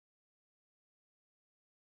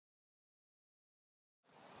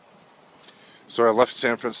So I left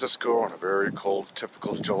San Francisco on a very cold,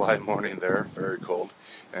 typical July morning there, very cold,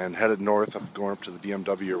 and headed north. I'm going up to the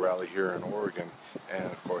BMW rally here in Oregon, and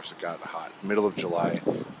of course it got hot. Middle of July,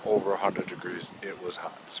 over 100 degrees, it was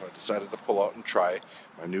hot. So I decided to pull out and try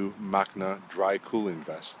my new Macna Dry Cooling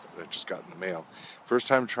Vest that I just got in the mail. First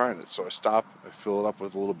time trying it, so I stop, I fill it up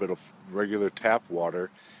with a little bit of regular tap water,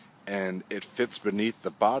 and it fits beneath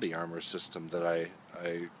the body armor system that I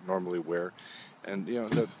normally wear. And you know,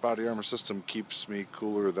 that body armor system keeps me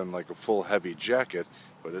cooler than like a full heavy jacket,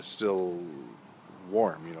 but it's still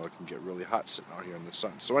warm. You know, it can get really hot sitting out here in the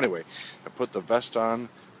sun. So anyway, I put the vest on.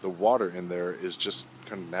 The water in there is just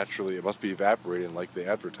kind of naturally, it must be evaporating like they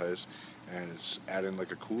advertise, and it's adding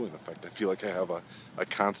like a cooling effect. I feel like I have a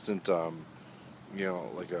constant you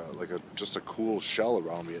know, like a just a cool shell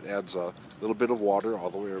around me. It adds a little bit of water all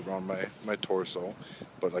the way around my torso,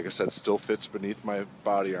 but like I said, it still fits beneath my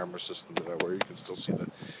body armor system that I wear. You can still see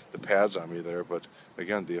the pads on me there, but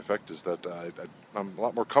again, the effect is that I'm a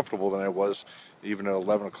lot more comfortable than I was even at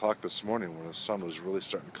 11 o'clock this morning when the sun was really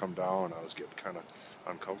starting to come down. I was getting kind of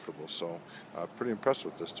uncomfortable, so pretty impressed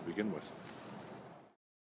with this to begin with.